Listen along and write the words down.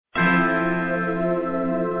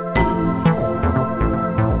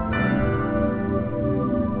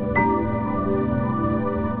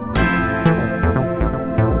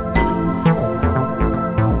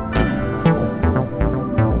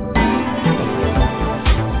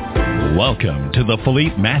Welcome to the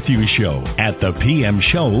Philippe Matthews Show at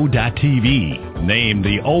thepmshow.tv. Named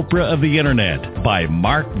the Oprah of the Internet by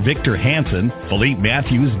Mark Victor Hansen, Philippe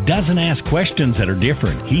Matthews doesn't ask questions that are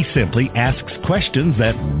different. He simply asks questions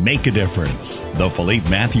that make a difference. The Philippe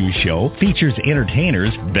Matthews Show features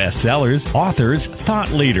entertainers, bestsellers, authors,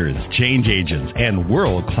 thought leaders, change agents, and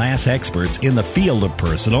world-class experts in the field of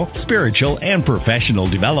personal, spiritual, and professional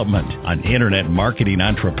development. An internet marketing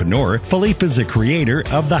entrepreneur, Philippe is the creator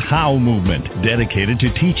of the How movement, dedicated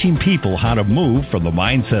to teaching people how to move from the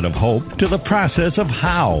mindset of hope to the process of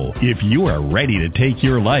how. If you are ready to take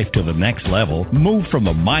your life to the next level, move from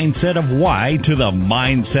the mindset of why to the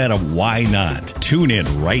mindset of why not. Tune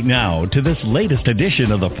in right now to this latest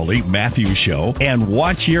edition of the Philippe Matthews Show and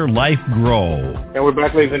watch your life grow. And we're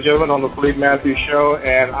back, ladies and gentlemen, on the Philippe Matthews Show,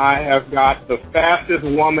 and I have got the fastest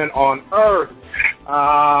woman on earth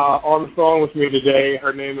on the phone with me today.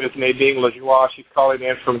 Her name is Nadine Lajoie. She's calling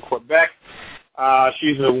in from Quebec.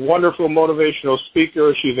 She's a wonderful motivational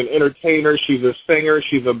speaker. She's an entertainer. She's a singer.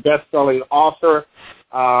 She's a best-selling author.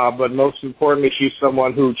 But most importantly, she's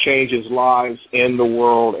someone who changes lives in the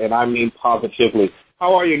world, and I mean positively.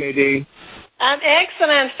 How are you, Nadine? I'm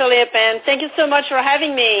excellent, Philippe, and thank you so much for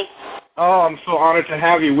having me. Oh, I'm so honored to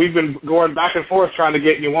have you. We've been going back and forth trying to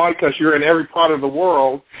get you on because you're in every part of the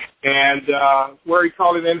world. And where are you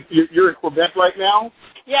calling in? You're in Quebec right now?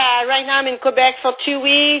 Yeah, right now I'm in Quebec for 2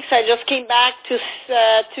 weeks. I just came back to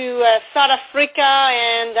South Africa,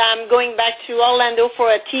 and I'm going back to Orlando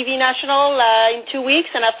for a TV national in 2 weeks.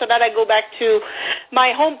 And after that, I go back to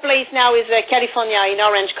my home place now is California in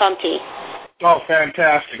Orange County. Oh,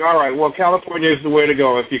 fantastic. All right. Well, California is the way to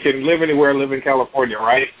go. If you can live anywhere, live in California,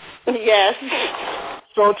 right? Yes.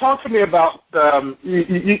 So talk to me about,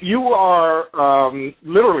 you are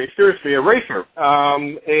literally, seriously, a racer.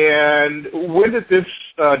 And when did this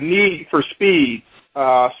need for speed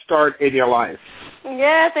start in your life?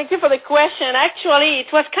 Yeah, thank you for the question. Actually,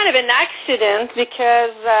 it was kind of an accident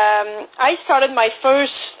because I got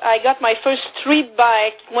my first street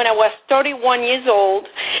bike when I was 31 years old.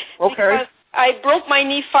 Okay. I broke my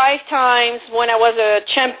knee 5 times when I was a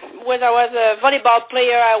volleyball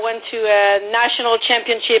player. I went to a national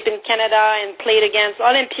championship in Canada and played against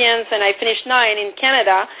Olympians, and I finished 9 in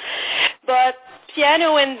Canada. But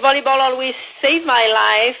piano and volleyball always saved my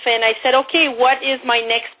life, and I said, okay, what is my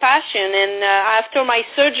next passion? And after my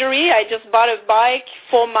surgery, I just bought a bike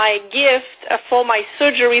for my gift, for my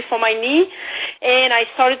surgery for my knee, and I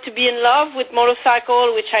started to be in love with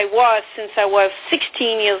motorcycle, which I was since I was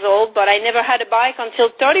 16 years old, but I never had a bike until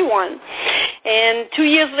 31. And 2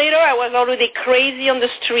 years later, I was already crazy on the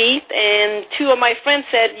street, and 2 of my friends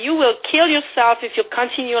said, you will kill yourself if you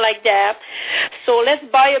continue like that, so let's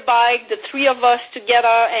buy a bike, the 3 of us together,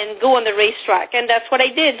 and go on the racetrack. And that's what I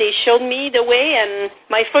did. They showed me the way, and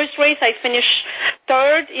my first race, I finished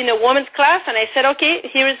 3rd in a women's class, and I said, okay,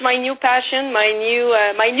 here is my new passion, my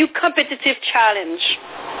new competitive challenge.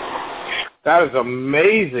 That is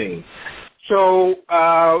amazing. So,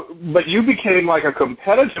 but you became like a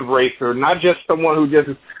competitive racer, not just someone who just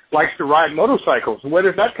likes to ride motorcycles. Where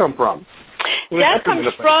does that come from? That comes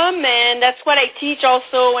from, and that's what I teach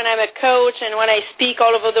also when I'm a coach and when I speak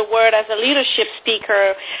all over the world as a leadership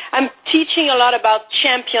speaker. I'm teaching a lot about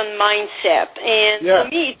champion mindset. And for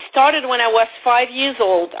me, it started when I was 5 years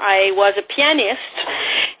old. I was a pianist,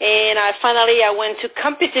 and finally I went to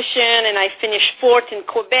competition, and I finished 4th in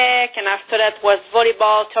Quebec, and after that was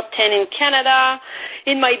volleyball, top 10 in Canada.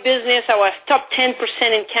 In my business, I was top 10%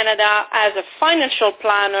 in Canada as a financial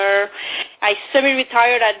planner. I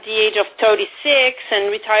semi-retired at the age of 36 and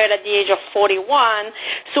retired at the age of 41.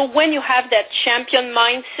 So when you have that champion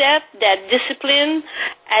mindset, that discipline,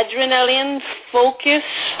 adrenaline, focus,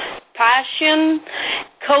 passion,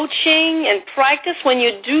 coaching, and practice, when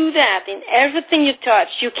you do that in everything you touch,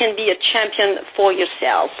 you can be a champion for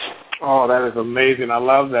yourself. Oh, that is amazing. I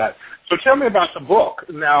love that. So tell me about the book.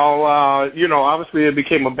 Now, obviously it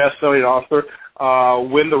became a best-selling author,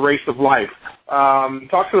 Win the Race of Life.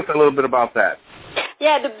 Talk to us a little bit about that.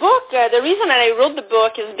 Yeah, the book, the reason that I wrote the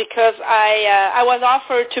book is because I was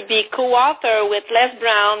offered to be co-author with Les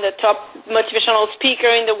Brown, the top motivational speaker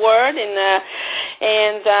in the world, and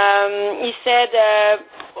he said,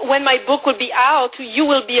 when my book will be out, you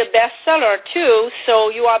will be a bestseller too, so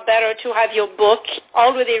you are better to have your book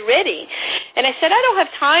already ready. And I said, I don't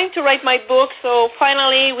have time to write my book, so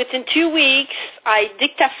finally, within 2 weeks, I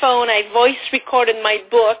voice recorded my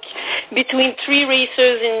book between 3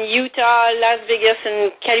 races in Utah, Las Vegas,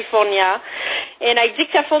 and California. And I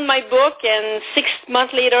dictaphoned my book, and 6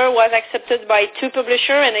 months later was accepted by 2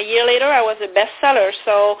 publishers, and a year later I was a bestseller.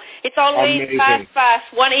 So it's always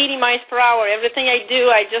fast, 180 miles per hour. Everything I do,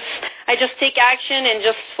 I I just take action and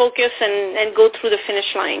just focus and go through the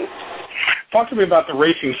finish line. Talk to me about the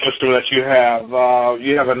racing system that you have.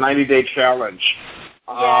 You have a 90-day challenge.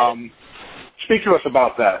 Yes. Speak to us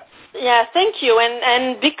about that. Yeah, thank you.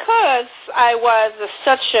 And because I was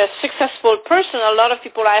such a successful person, a lot of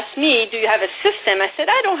people ask me, do you have a system? I said,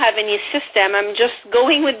 I don't have any system. I'm just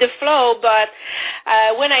going with the flow. But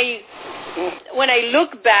when I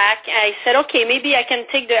look back, I said, okay, maybe I can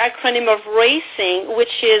take the acronym of racing,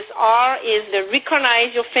 which is R is the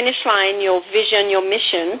recognize your finish line, your vision, your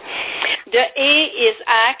mission. The A is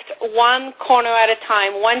act one corner at a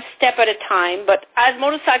time, one step at a time. But as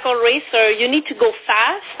motorcycle racer, you need to go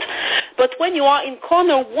fast. But when you are in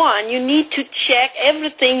corner one, you need to check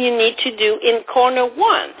everything you need to do in corner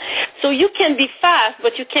one. So you can be fast,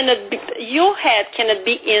 but your head cannot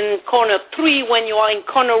be in corner three when you are in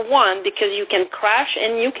corner one, because you can crash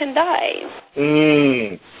and you can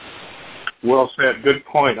die. Well said. Good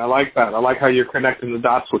point. I like that. I like how you're connecting the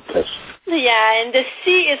dots with this. Yeah, and the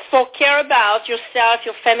C is for care about yourself,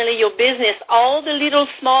 your family, your business, all the little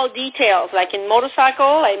small details. Like in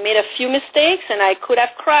motorcycle, I made a few mistakes and I could have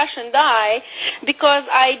crashed and died because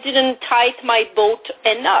I didn't tight my boat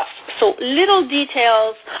enough. So little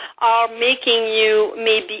details are making you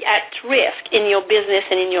maybe at risk in your business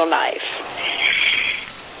and in your life.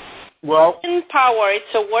 Well, empower,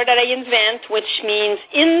 it's a word that I invent, which means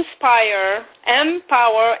inspire,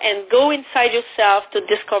 empower, and go inside yourself to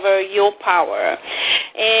discover your power.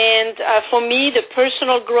 And for me, the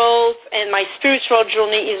personal growth and my spiritual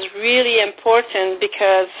journey is really important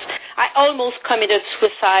because I almost committed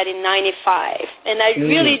suicide in 95, and I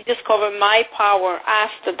really discovered my power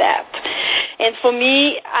after that. And for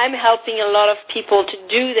me, I'm helping a lot of people to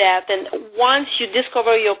do that. And once you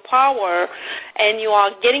discover your power and you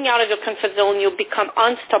are getting out of your comfort zone, you become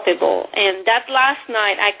unstoppable. And that last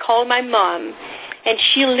night, I called my mom, and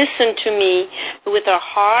she listened to me with her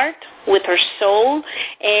heart, with her soul,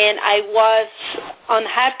 and I was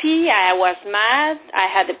unhappy, I was mad, I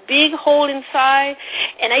had a big hole inside,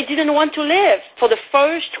 and I didn't want to live for the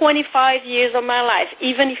first 25 years of my life,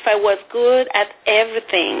 even if I was good at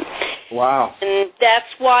everything. Wow. And that's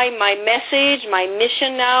why my message, my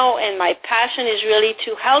mission now, and my passion is really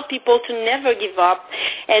to help people to never give up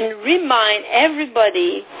and remind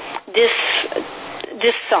everybody this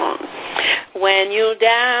song. When you're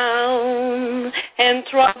down and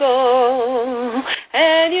trouble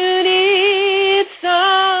and you need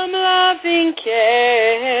some loving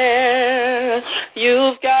care,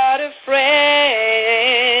 you've got a friend,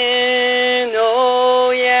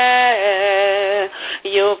 oh yeah,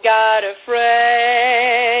 you've got a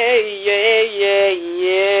friend, yeah, yeah,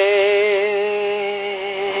 yeah.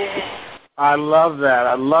 I love that.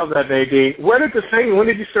 I love that, Nadine. When did you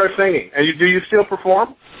start singing? And do you still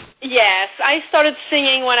perform? Yes, I started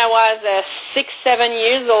singing when I was 6-7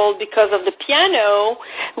 years old because of the piano.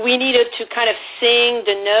 We needed to kind of sing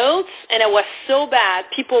the notes, and it was so bad.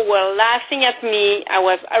 People were laughing at me. I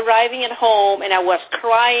was arriving at home, and I was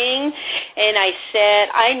crying, and I said,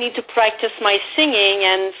 I need to practice my singing.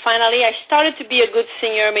 And finally, I started to be a good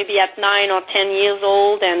singer maybe at 9 or 10 years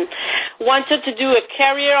old and wanted to do a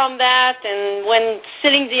career on that. And when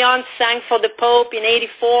Celine Dion sang for the Pope in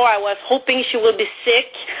 84, I was hoping she would be sick,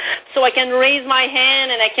 so I can raise my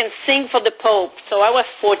hand and I can sing for the Pope. So I was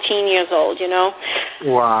 14 years old, you know.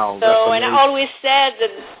 Wow. So, and I always said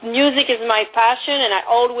that music is my passion, and I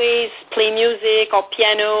always play music or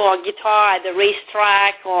piano or guitar at the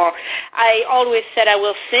racetrack, or I always said I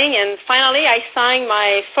will sing. And finally, I sang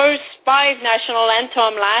my first 5 national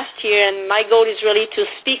anthem last year, and my goal is really to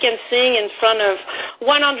speak and sing in front of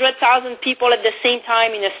 100,000 people at the same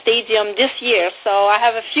time in a stadium this year. So I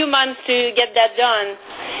have a few months to get that done.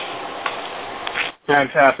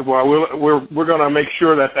 Fantastic. Well, we're going to make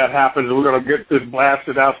sure that happens. We're going to get this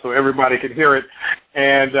blasted out so everybody can hear it,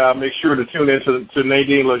 and make sure to tune in to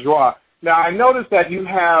Nadine Lajoie. Now, I noticed that you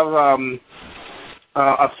have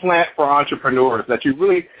a slant for entrepreneurs, that you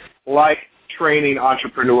really like training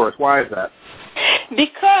entrepreneurs. Why is that?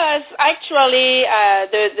 Because actually,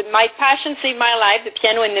 my passion saved my life, the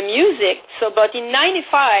piano and the music. But in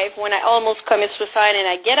 95, when I almost committed suicide and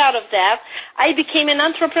I get out of that, I became an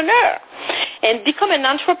entrepreneur. And become an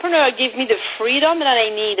entrepreneur gave me the freedom that I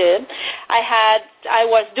needed. I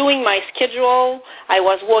was doing my schedule. I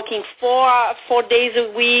was working 4 days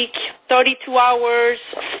a week, 32 hours,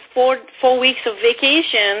 4 weeks of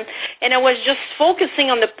vacation, and I was just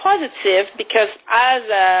focusing on the positive because as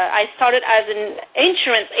I started as an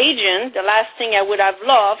insurance agent, the last thing I would have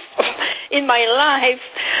loved in my life,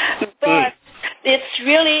 but it's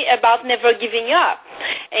really about never giving up.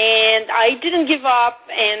 And I didn't give up,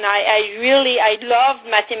 and I loved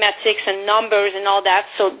mathematics and numbers and all that,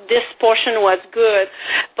 so this portion was good.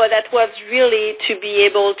 But that was really to be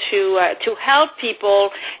able to help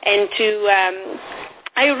people and to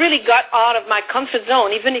I really got out of my comfort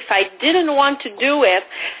zone. Even if I didn't want to do it,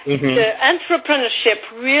 the entrepreneurship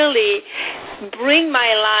really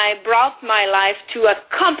brought my life to a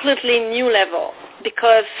completely new level,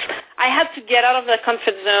 because I had to get out of the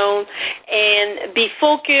comfort zone and be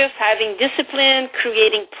focused, having discipline,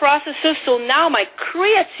 creating processes. So now my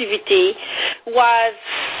creativity was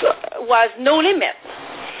no limit.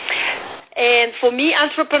 And for me,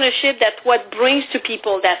 entrepreneurship, that's what brings to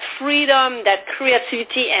people that freedom, that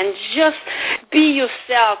creativity, and just be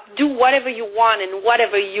yourself, do whatever you want and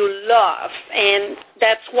whatever you love. And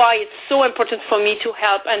that's why it's so important for me to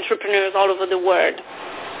help entrepreneurs all over the world.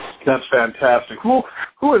 That's fantastic. Who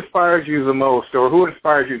inspired you the most, or who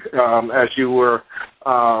inspired you as you were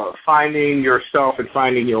finding yourself and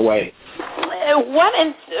finding your way?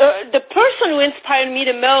 The person who inspired me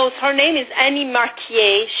the most, her name is Annie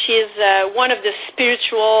Marquier. She's one of the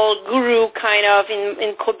spiritual guru kind of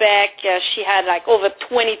in Quebec. She had like over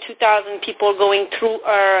 22,000 people going through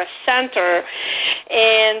her center.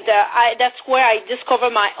 And that's where I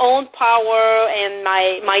discovered my own power and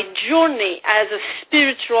my journey as a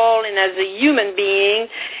spiritual and as a human being,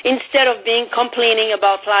 instead of being complaining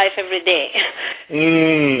about life every day.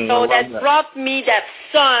 So that brought me that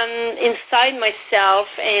sun inside myself,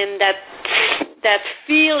 and that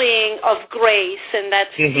feeling of grace and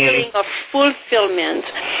that feeling of fulfillment.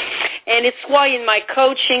 And it's why in my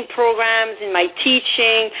coaching programs, in my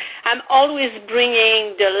teaching, I'm always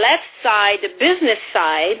bringing the left side, the business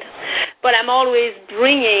side, but I'm always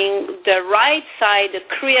bringing the right side, the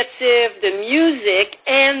creative, the music,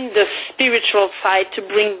 and the spiritual side to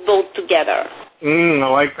bring both together. I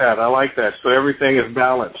like that. So everything is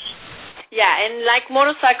balanced. Yeah, and like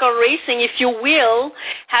motorcycle racing, if you will,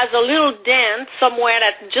 has a little dent somewhere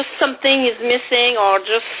that just something is missing or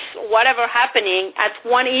just whatever happening, at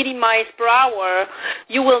 180 miles per hour,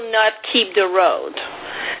 you will not keep the road.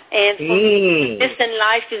 And this in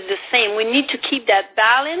life is the same. We need to keep that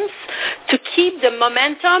balance, to keep the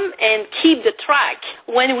momentum and keep the track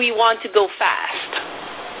when we want to go fast.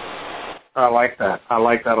 I like that a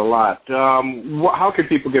lot. How can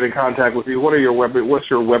people get in contact with you? What's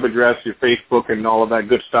your web address, your Facebook, and all of that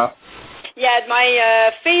good stuff? Yeah,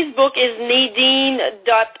 my Facebook is Nadine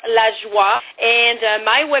Lajoie, and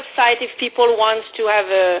my website, if people want to have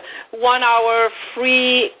a 1-hour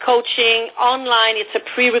free coaching online, it's a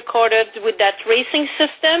pre-recorded with that racing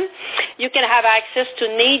system. You can have access to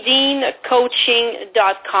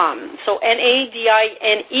NadineCoaching.com. So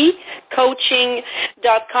NADINE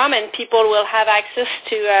coaching.com, and people will have access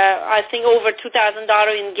to, I think, over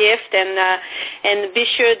 $2,000 in gift, and be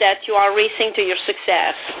sure that you are racing to your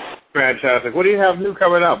success. Fantastic. What do you have new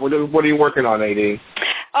coming up? What are you working on, Nadine?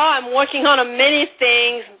 Oh, I'm working on many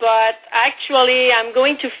things, but actually I'm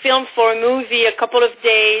going to film for a movie a couple of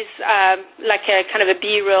days, like a kind of a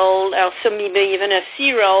B-roll, or so maybe even a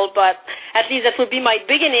C-roll, but at least that will be my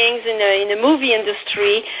beginnings in the movie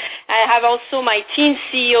industry. I have also my Teen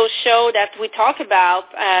CEO show that we talk about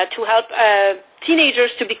to help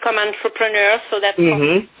teenagers to become entrepreneurs, so that's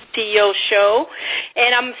CEO show,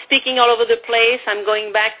 and I'm speaking all over the place. I'm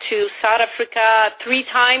going back to South Africa 3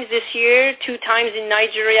 times this year, 2 times in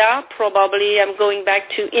Nigeria, probably. I'm going back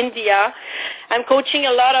to India. I'm coaching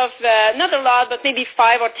a lot of, not a lot, but maybe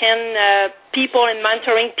 5 or 10 people and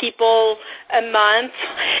mentoring people a month,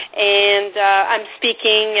 and I'm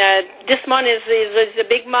speaking, this month is a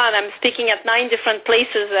big month. I'm speaking at 9 different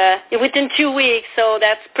places within 2 weeks, so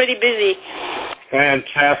that's pretty busy.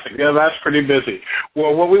 Fantastic. Yeah, that's pretty busy.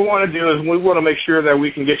 Well, what we want to do is we want to make sure that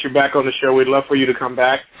we can get you back on the show. We'd love for you to come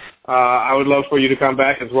back. I would love for you to come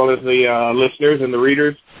back, as well as the listeners and the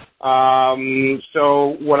readers.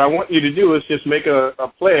 So what I want you to do is just make a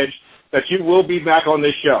pledge that you will be back on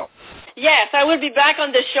this show. Yes, I will be back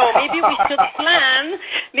on the show. Maybe we should plan.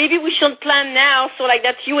 Maybe we should plan now, so like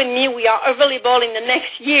that you and me, we are available in the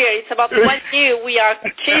next year. It's about 1 year we are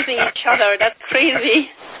chasing each other. That's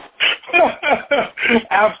crazy.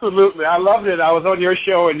 Absolutely. I loved it. I was on your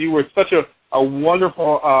show, and you were such a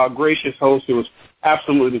wonderful, gracious host. It was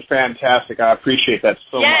absolutely fantastic. I appreciate that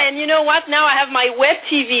so much. Yeah, and you know what? Now I have my web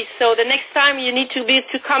TV, so the next time you need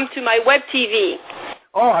to come to my web TV.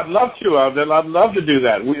 Oh, I'd love to. I'd love to do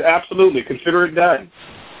that. We absolutely consider it done.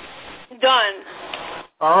 Done.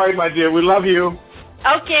 All right, my dear. We love you.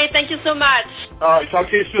 Okay, thank you so much. All right, talk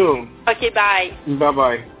to you soon. Okay, bye.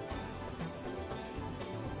 Bye-bye.